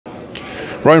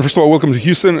Ryan, first of all, welcome to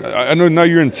Houston. I know now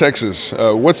you're in Texas.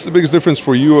 What's the biggest difference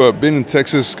for you being in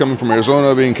Texas, coming from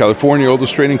Arizona, being in California, all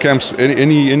those training camps?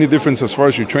 Any difference as far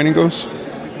as your training goes?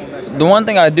 The one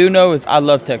thing I do know is I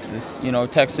love Texas. You know,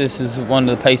 Texas is one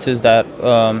of the places that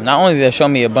not only they show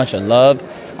me a bunch of love,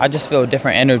 I just feel a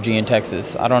different energy in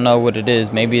Texas. I don't know what it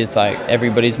is. Maybe it's like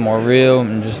everybody's more real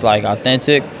and just like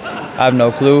authentic. I have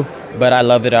no clue, but I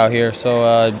love it out here.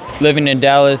 So living in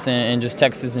Dallas and just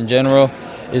Texas in general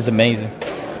is amazing.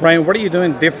 Ryan, what are you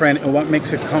doing different and what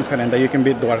makes you confident that you can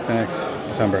beat Duarte next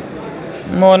December?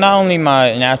 Well, not only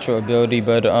my natural ability,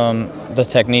 but the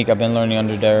technique I've been learning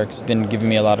under Derek's been giving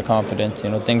me a lot of confidence.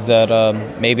 You know, things that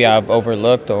maybe I've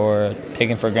overlooked or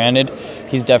taken for granted.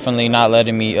 He's definitely not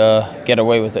letting me get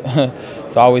away with it.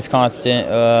 It's always constant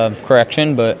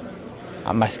correction, but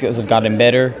my skills have gotten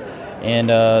better, and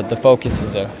the focus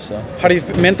is there. So,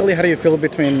 mentally, how do you feel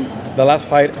between the last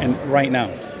fight and right now?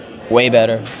 Way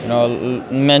better. You know,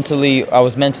 mentally, I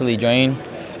was mentally drained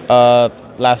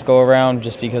last go around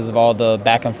just because of all the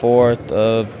back and forth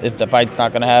of if the fight's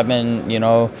not going to happen, you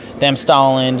know, them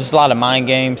stalling, just a lot of mind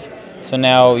games. So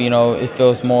now, you know, it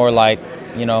feels more like,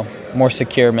 you know, more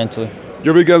secure mentally.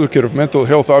 You're a big advocate of mental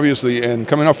health, obviously, and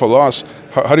coming off a loss,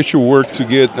 how did you work to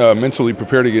get mentally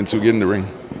prepared again to get in the ring?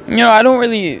 You know, I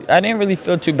didn't really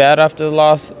feel too bad after the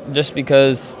loss just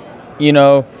because, you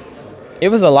know, it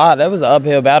was a lot. That was an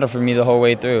uphill battle for me the whole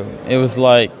way through. It was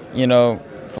like, you know,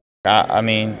 I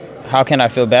mean, how can I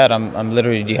feel bad? I'm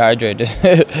literally dehydrated.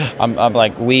 I'm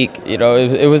like weak. You know,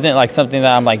 it wasn't like something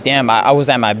that I'm like, damn, I was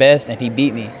at my best and he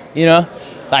beat me. You know,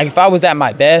 like if I was at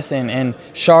my best and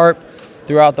sharp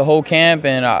throughout the whole camp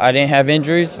and I didn't have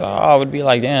injuries, I would be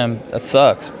like, damn, that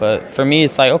sucks. But for me,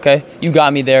 it's like, okay, you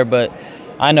got me there, but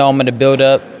I know I'm going to build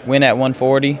up, win at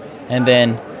 140, and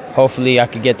then hopefully I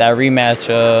could get that rematch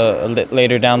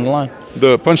later down the line.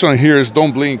 The punchline here is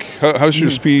don't blink. How's your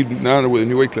speed now with a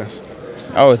new weight class?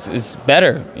 Oh, it's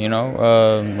better, you know.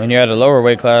 When you're at a lower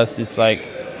weight class, it's like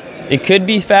it could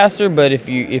be faster, but if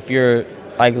you're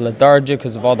like lethargic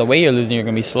because of all the weight you're losing, you're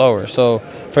gonna be slower. So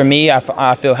for me,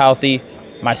 I feel healthy.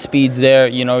 My speed's there.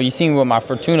 You know, you seen with my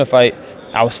Fortuna fight,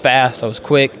 I was fast, I was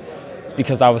quick. It's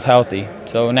because I was healthy.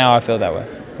 So now I feel that way.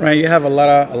 Right, you have a lot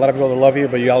of people that love you,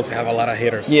 but you also have a lot of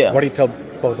haters. Yeah. What do you tell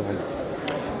both of them?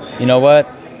 You know what?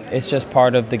 It's just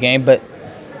part of the game, but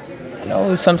you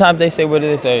know, sometimes they say, what do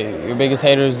they say? Your biggest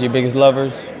haters, your biggest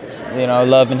lovers. You know,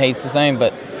 love and hate's the same.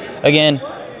 But again,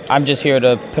 I'm just here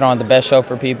to put on the best show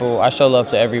for people. I show love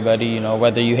to everybody, you know,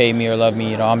 whether you hate me or love me.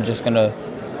 You know, I'm just going to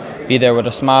be there with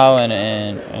a smile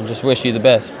and just wish you the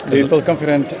best. Do you feel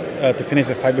confident to finish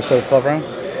the fight before the 12th round?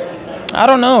 I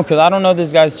don't know, because I don't know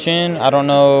this guy's chin. I don't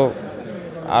know.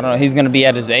 He's going to be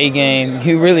at his A game.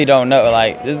 You really don't know.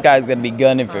 Like, this guy's going to be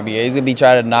gunning for me. He's going to be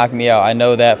trying to knock me out. I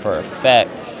know that for a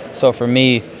fact. So for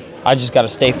me, I just got to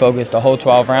stay focused the whole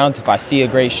 12 rounds. If I see a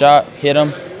great shot, hit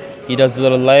him, he does a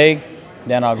little leg,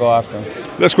 then I'll go after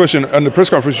him. Last question. On the press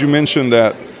conference, you mentioned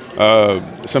that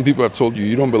some people have told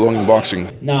you don't belong in boxing.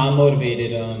 No, I'm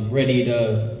motivated. I'm ready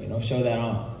to, you know, show that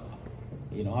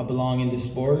I belong in this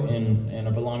sport and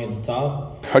I belong at the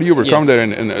top. How do you overcome that?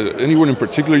 And anyone in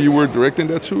particular you were directing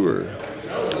that to? Or?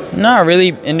 Not really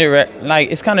indirect.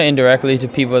 Like, it's kind of indirectly to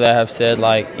people that have said,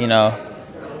 like, you know,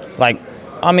 like,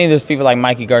 I mean, there's people like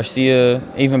Mikey Garcia,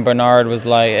 even Bernard was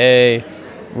like, hey,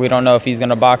 we don't know if he's going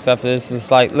to box after this.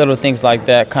 It's like little things like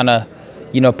that kind of,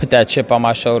 you know, put that chip on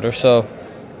my shoulder. So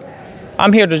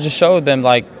I'm here to just show them,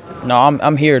 like, no,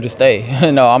 I'm here to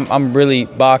stay. No, I'm really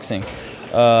boxing.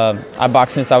 I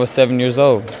boxed since I was 7 years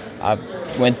old. I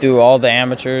went through all the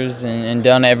amateurs and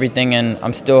done everything, and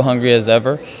I'm still hungry as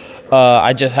ever.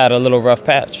 I just had a little rough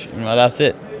patch. You know, that's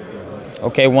it.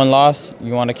 Okay, one loss.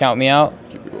 You want to count me out?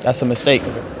 That's a mistake.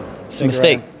 It's a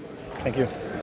mistake. Thank you.